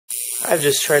I've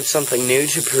just tried something new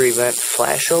to prevent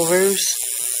flashovers,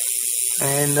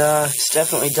 and it's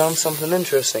definitely done something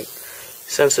interesting.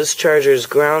 Since this charger is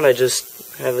ground, I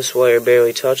just have this wire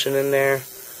barely touching in there.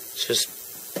 It's just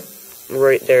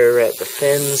right there at the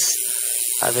fins.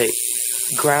 I have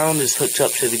ground is hooked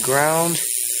up to the ground,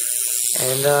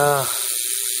 and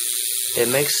it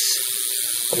makes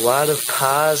a lot of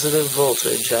positive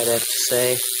voltage, I'd have to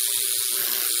say.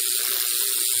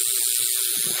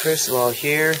 First of all,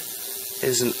 here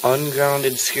is an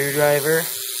ungrounded screwdriver.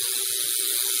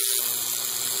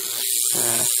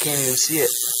 Can't even see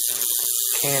it.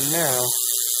 Can now.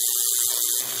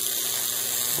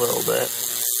 A little bit.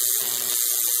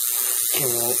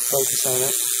 Can't focus on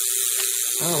it.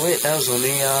 Oh wait, that was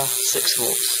only 6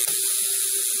 volts.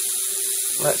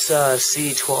 Let's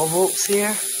see 12 volts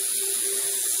here.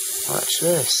 Watch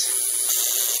this.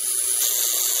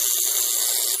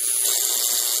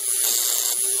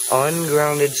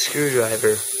 Ungrounded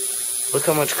screwdriver. Look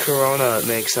how much corona it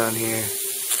makes on here.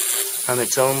 On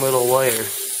its own little wire.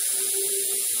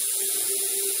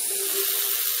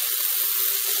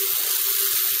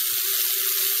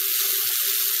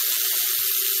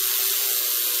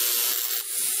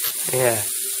 Yeah.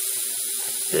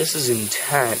 This is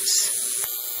intense.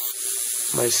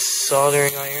 My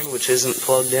soldering iron, which isn't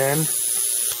plugged in.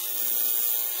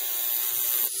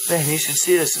 Man, you should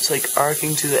see this. It's like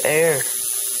arcing to the air.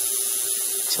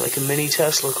 It's like a mini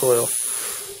Tesla coil.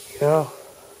 You know,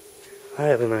 I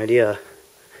have an idea.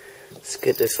 Let's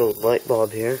get this old light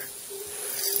bulb here.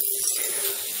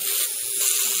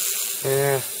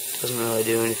 Yeah, doesn't really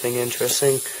do anything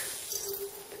interesting.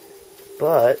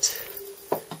 But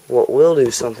what will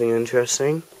do something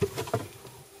interesting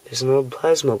is an old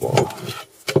plasma ball.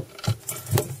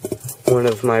 One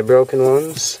of my broken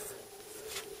ones.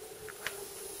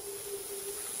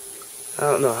 I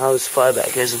don't know how this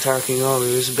flyback isn't arcing over.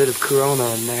 There's a bit of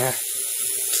corona in there.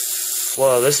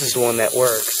 Whoa, this is the one that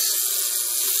works.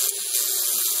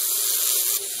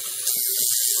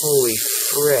 Holy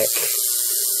frick.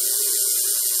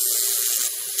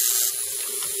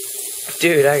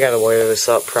 Dude, I gotta wire this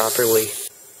up properly.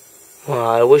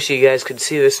 Wow, I wish you guys could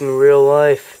see this in real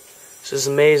life. This is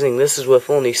amazing. This is with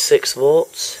only 6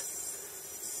 volts.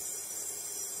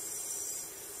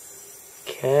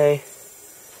 Okay.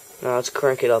 Now let's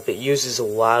crank it up. It uses a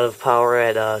lot of power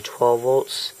at 12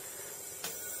 volts.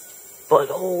 But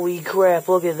holy crap,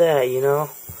 look at that, you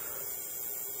know?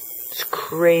 It's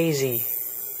crazy.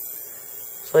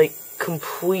 It's like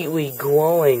completely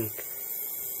glowing.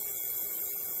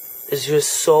 It's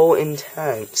just so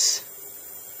intense.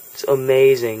 It's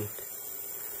amazing.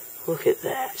 Look at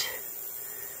that.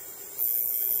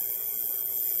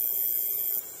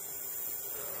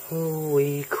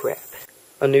 Holy crap.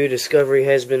 A new discovery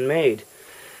has been made.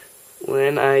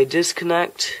 When I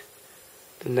disconnect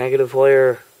the negative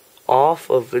wire off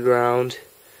of the ground,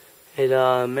 it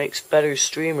makes better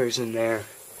streamers in there.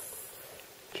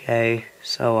 Okay,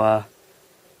 so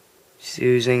it's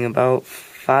using about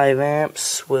 5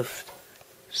 amps with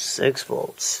 6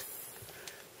 volts.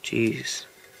 Jeez.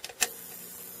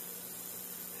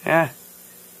 Yeah.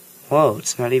 Whoa,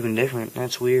 it's not even different.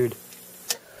 That's weird.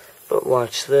 But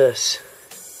watch this.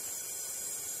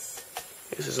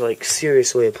 This is like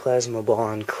seriously a plasma ball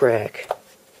on crack.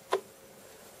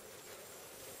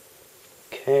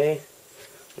 Okay.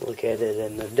 Look at it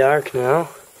in the dark now.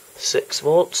 6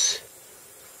 volts.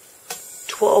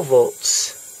 12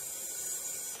 volts.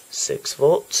 6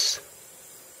 volts.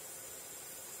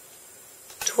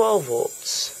 12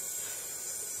 volts.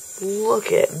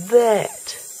 Look at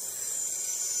that.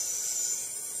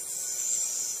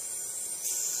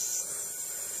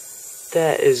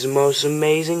 That is the most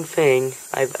amazing thing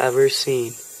I've ever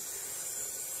seen.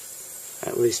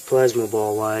 At least plasma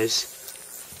ball wise.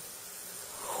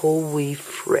 Holy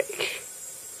frick.